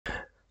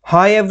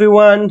Hi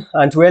everyone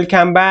and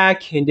welcome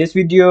back. In this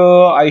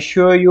video I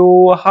show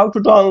you how to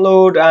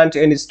download and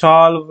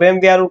install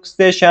VMware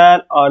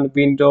Workstation on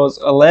Windows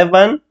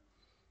 11.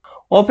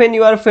 Open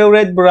your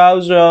favorite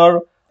browser.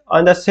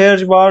 On the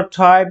search bar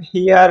type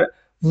here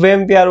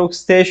VMware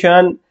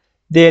Workstation,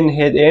 then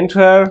hit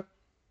enter.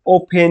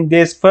 Open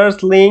this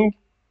first link.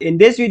 In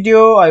this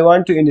video I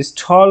want to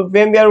install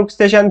VMware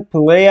Workstation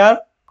Player.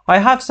 I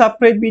have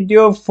separate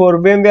video for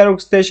VMware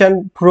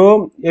Workstation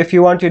Pro. If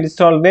you want to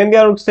install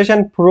VMware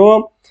Workstation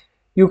Pro,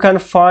 you can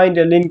find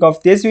a link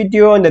of this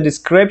video in the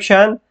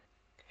description.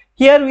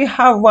 Here we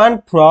have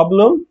one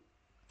problem.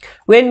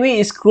 When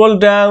we scroll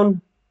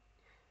down,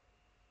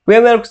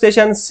 VMware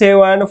Workstation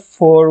 7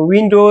 for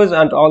Windows,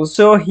 and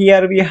also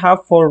here we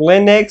have for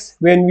Linux.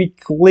 When we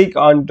click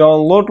on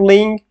download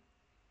link,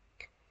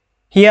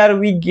 here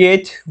we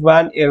get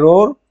one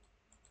error.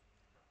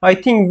 I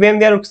think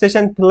VMware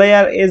Workstation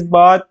Player is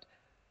bought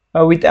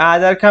with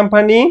other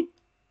company.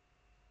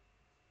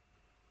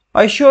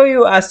 I show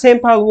you a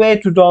simple way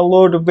to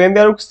download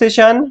VMware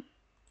Workstation.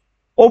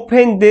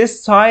 Open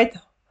this site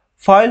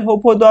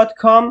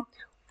filehopo.com.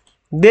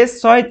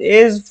 This site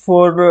is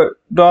for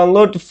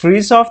download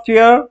free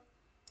software.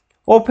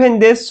 Open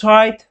this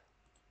site.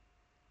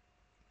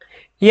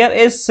 Here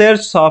is search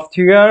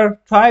software.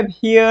 Type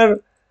here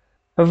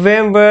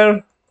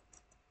VMware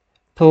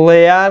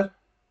Player.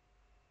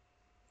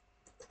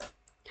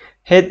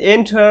 Hit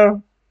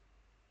enter.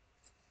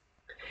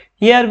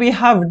 Here we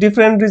have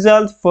different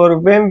results for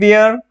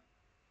VMware.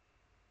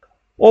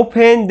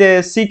 Open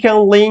the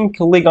second link,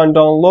 click on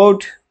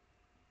download.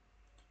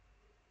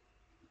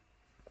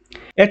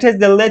 It is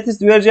the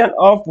latest version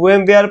of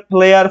VMware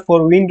Player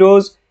for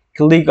Windows.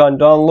 Click on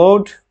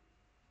download.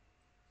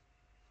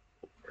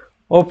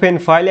 Open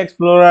File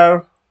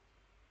Explorer.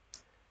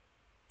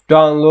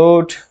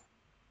 Download.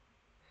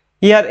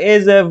 Here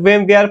is a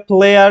VMware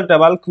Player.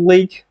 Double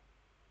click.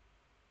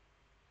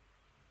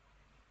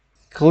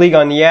 Click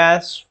on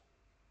yes.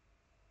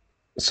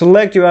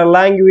 Select your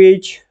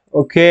language.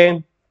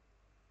 OK.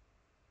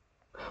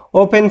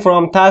 Open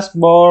from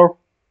taskbar.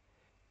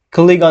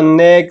 Click on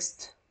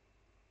next.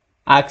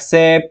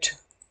 Accept.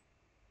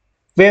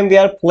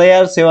 VMware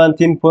Player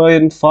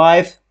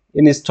 17.5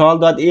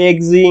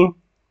 install.exe.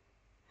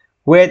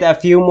 Wait a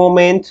few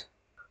moments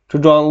to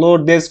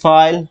download this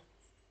file.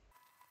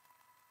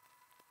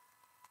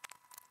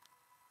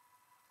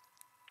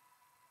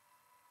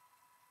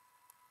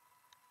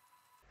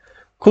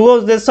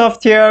 Close the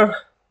software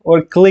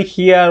or click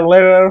here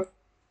later.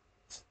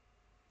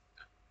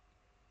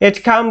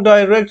 It comes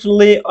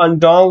directly on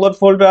download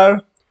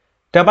folder.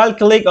 Double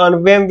click on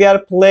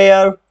VMware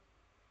Player.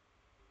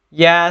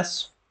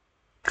 Yes.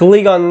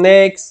 Click on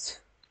next.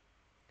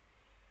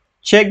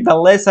 Check the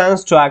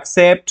license to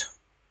accept.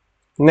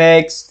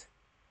 Next.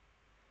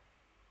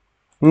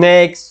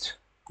 Next.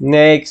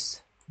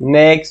 Next.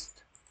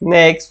 Next.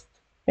 Next.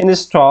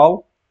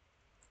 Install.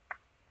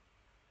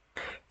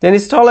 The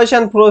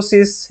installation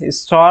process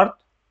start.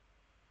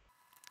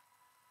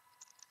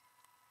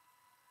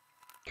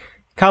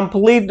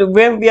 Complete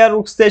VMware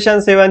Workstation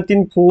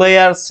 17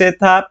 player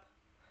setup.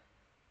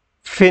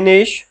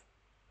 Finish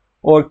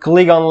or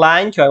click on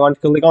launch. I want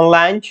to click on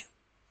launch.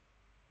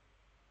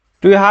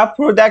 Do you have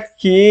product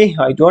key?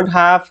 I don't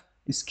have.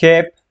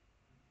 Escape.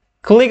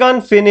 Click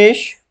on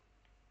finish.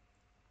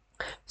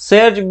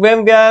 Search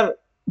VMware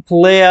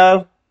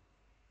Player.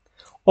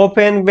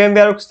 Open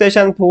VMware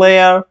Workstation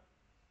Player.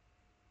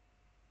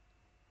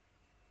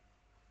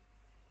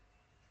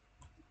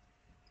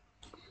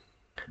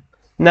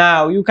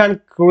 Now you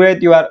can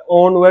create your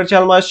own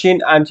virtual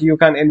machine and you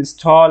can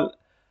install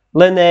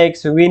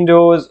Linux,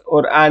 Windows,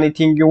 or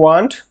anything you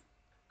want.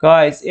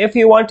 Guys, if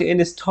you want to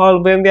install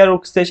VMware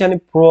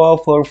Workstation Pro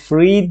for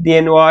free,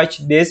 then watch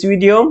this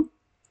video.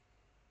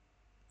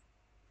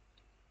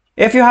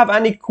 If you have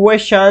any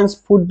questions,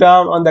 put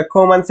down on the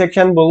comment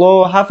section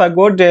below. Have a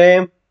good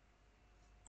day.